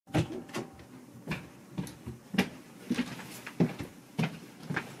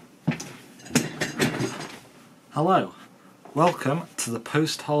Hello, welcome to the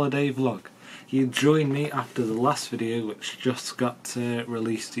post-holiday vlog. You joined me after the last video which just got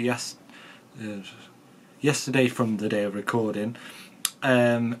released yesterday from the day of recording,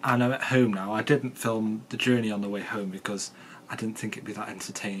 and I'm at home now. I didn't film the journey on the way home because I didn't think it'd be that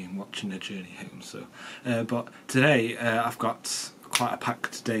entertaining watching a journey home. So, but today I've got quite a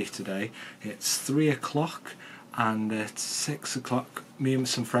packed day today. It's 3 o'clock and at 6 o'clock me and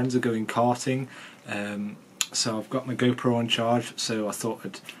some friends are going karting. So I've got my GoPro on charge, so I thought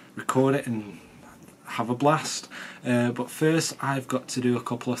I'd record it and have a blast. But first I've got to do a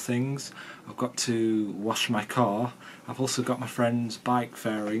couple of things. I've got to wash my car. I've also got my friend's bike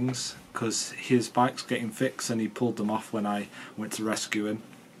fairings because his bike's getting fixed and he pulled them off when I went to rescue him.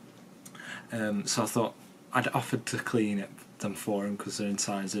 So I thought I'd offered to clean them for him because their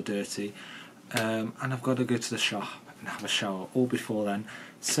insides are dirty. And I've got to go to the shop and have a shower all before then.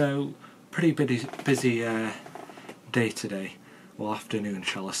 So pretty busy day today, well, afternoon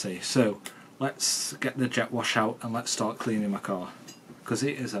shall I say. So let's get the jet wash out and let's start cleaning my car because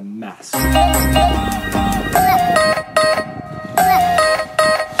it is a mess.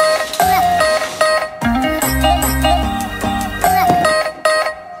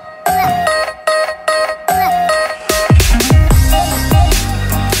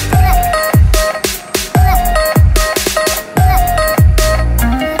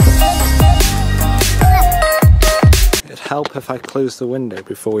 Help if I close the window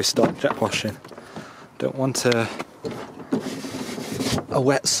before we start jet washing. Don't want a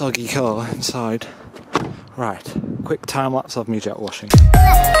wet soggy car inside. Right, quick time lapse of me jet washing.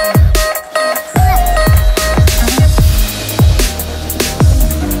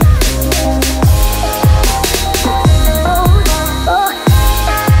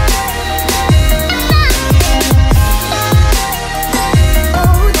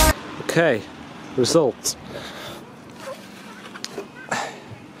 Okay, results.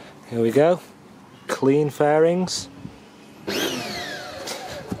 Here we go, clean fairings.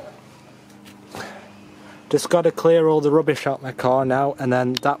 Just got to clear all the rubbish out my car now, and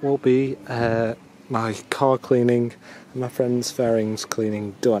then that will be my car cleaning and my friend's fairings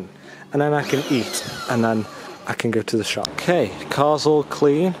cleaning done. And then I can eat, and then I can go to the shop. Okay, car's all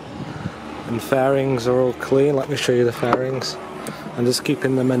clean, and fairings are all clean. Let me show you the fairings. I'm just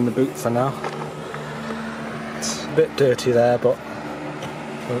keeping them in the boot for now. It's a bit dirty there, but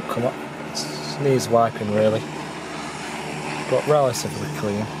won't come up. It needs wiping really, but relatively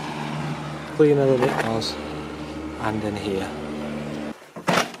clean. Cleaner than it was, and in here.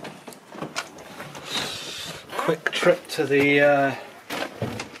 Quick trip to the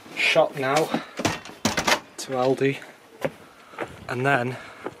shop now, to Aldi, and then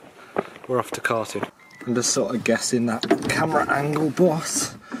we're off to karting. I'm just sort of guessing that camera angle,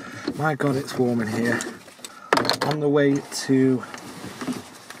 but my god, it's warm in here. On the way to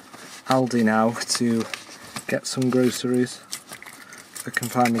Aldi now to get some groceries. If I can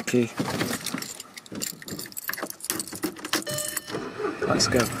find my key. Let's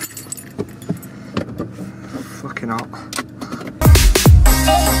go. Fucking hot.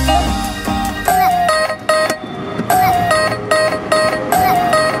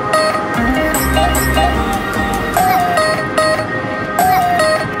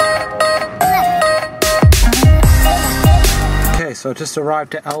 Okay, so I just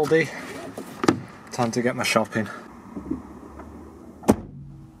arrived at Aldi. Time to get my shopping.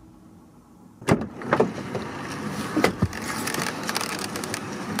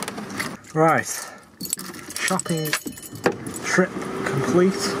 Right, shopping trip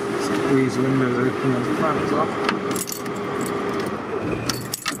complete. Squeeze the windows open and the fans off.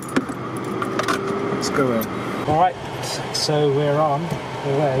 Let's go in. Alright, so we're on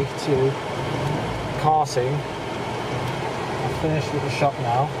the way to karting. I'm finished with the shop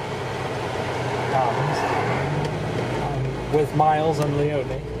now. And with Miles and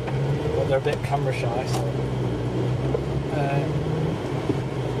Leonie, but they're a bit camera shy. So.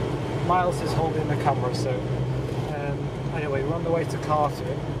 Miles is holding the camera, so anyway, we're on the way to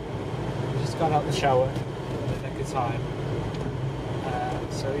karting. We just got out the shower in the nick of time.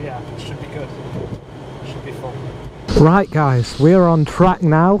 So yeah, it should be good. It should be fun. Right guys, we're on track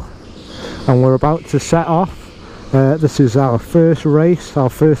now and we're about to set off. This is our first race, our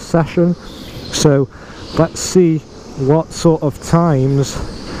first session. So let's see what sort of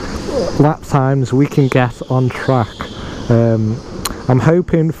lap times we can get on track. I'm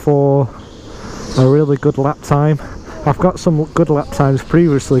hoping for a really good lap time. I've got some good lap times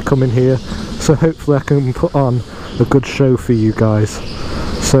previously coming here, so hopefully I can put on a good show for you guys.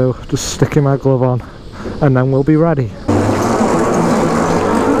 So just sticking my glove on and then we'll be ready.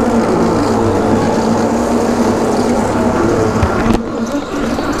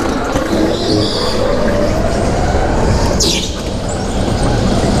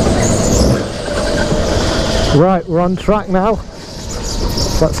 Right, we're on track now.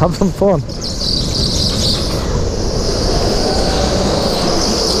 Let's have some fun.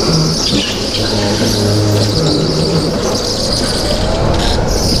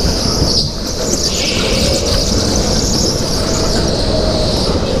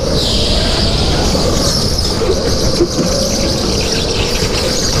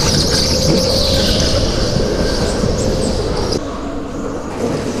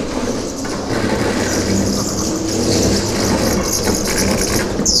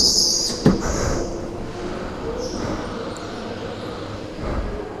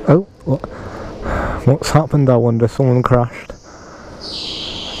 Oh, what's happened? I wonder. Someone crashed.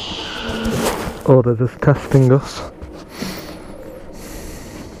 Or they're just testing us.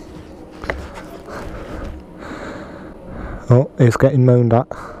 Oh, he's getting moaned at.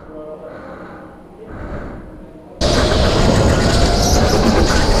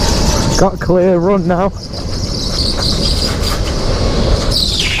 Got a clear run now.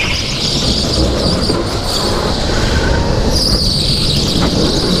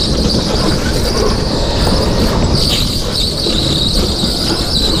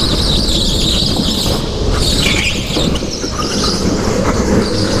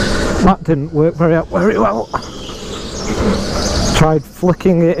 That didn't work very well. Tried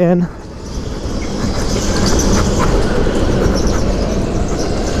flicking it in.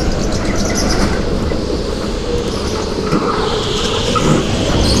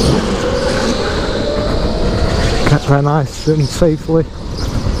 Get there nice and safely.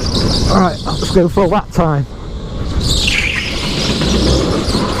 Alright, let's go for that time.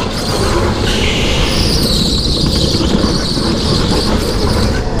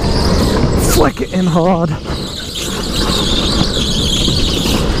 Flick it in hard.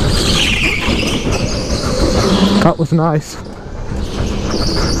 That was nice.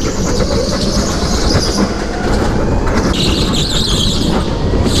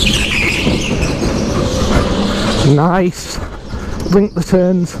 Nice. Link the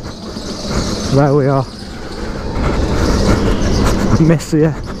turns. There we are. Miss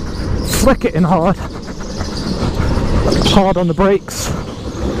here. Flick it in hard. Hard on the brakes.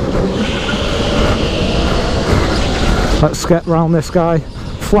 Let's get round this guy.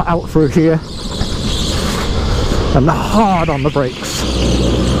 Flat out through here. And hard on the brakes.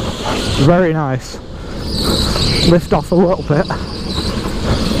 Very nice. Lift off a little bit.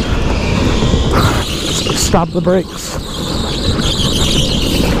 Stab the brakes.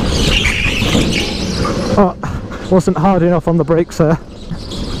 Oh, wasn't hard enough on the brakes there.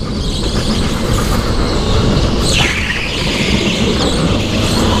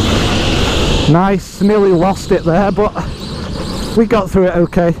 Nice, nearly lost it there, but we got through it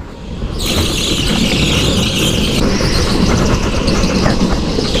okay.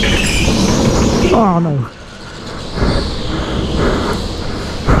 Oh no.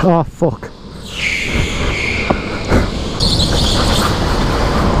 Oh fuck.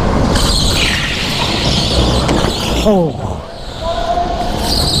 Oh.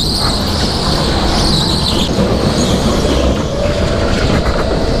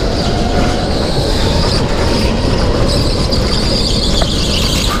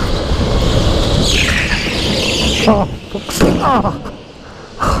 Oh, fuck's sake. Oh.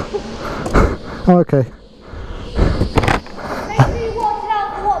 Okay. Make sure you watch out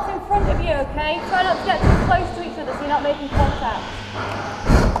for what's in front of you, okay? Try not to get too close to each other so you're not making contact.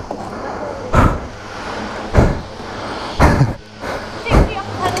 Stick to your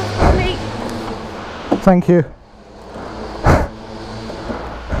pedals for me. Thank you.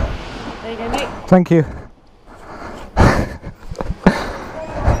 There you go, mate. Thank you.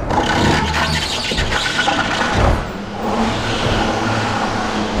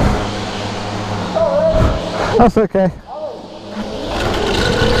 That's okay.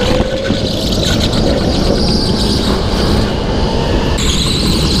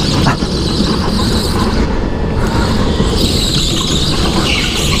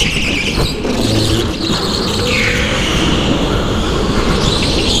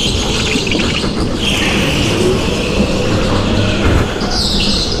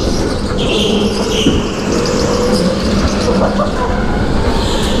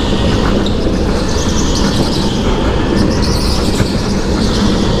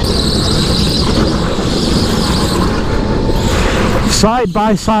 Side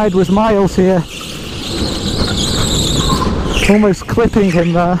by side with Miles here. Almost clipping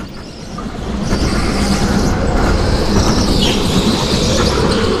him there.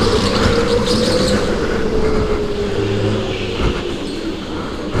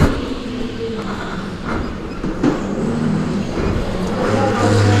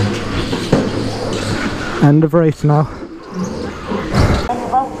 End of race now.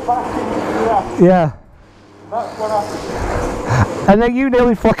 Yeah. That's what happened. And then you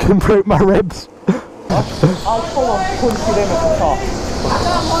nearly fucking broke my ribs. I full on punched it in at the top.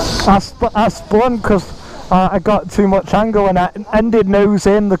 I spun because I got too much angle and I ended nose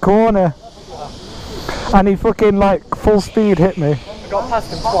in the corner. And he fucking like full speed hit me. I got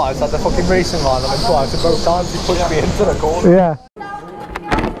past him twice at the fucking racing line on him twice, and both times he pushed me into the corner. Yeah.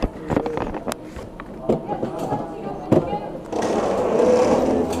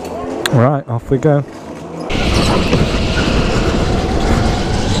 Right, off we go.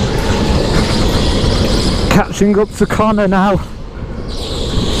 Catching up to Connor now.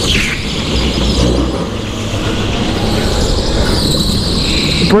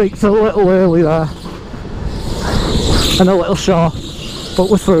 Brakes a little early there. And a little short, but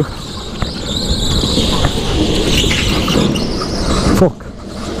we're through. Fuck,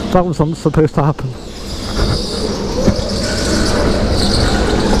 that wasn't supposed to happen.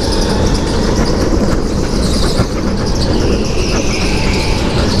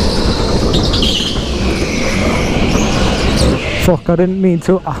 Fuck, I didn't mean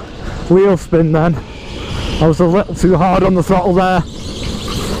to wheel spin then. I was a little too hard on the throttle there.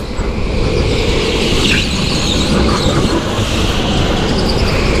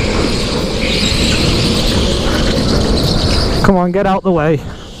 Come on, get out the way.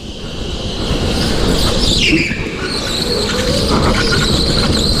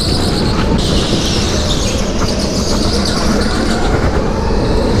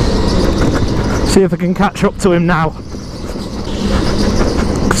 See if I can catch up to him now.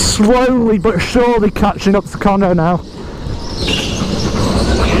 Slowly but surely catching up to Connor now.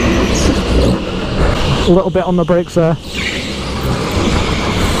 A little bit on the brakes there.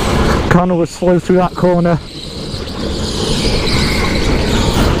 Connor was slow through that corner.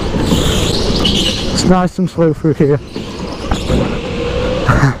 It's nice and slow through here.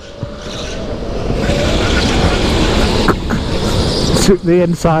 Took the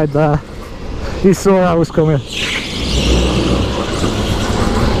inside there. You saw I was coming.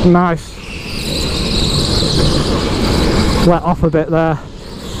 Nice. Let off a bit there.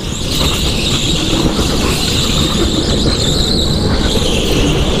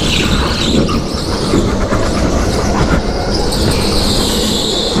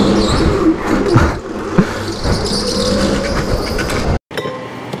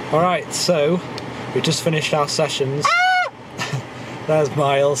 Alright, so we just finished our sessions. There's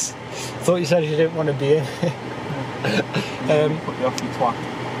Miles. Thought you said you didn't want to be in. Put you off, you twat.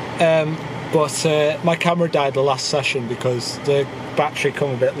 But my camera died the last session because the battery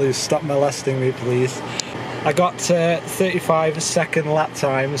come a bit loose. Stop molesting me, please. I got 35-second lap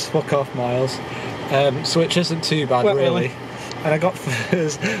times. Fuck off, Miles. So which isn't too bad, really. And I got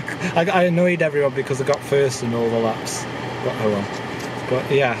first. I annoyed everyone because I got first in all the laps. But oh well. But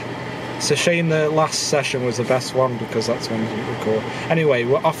yeah, it's a shame the last session was the best one because that's when we record. Anyway,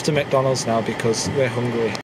 we're off to McDonald's now because we're hungry.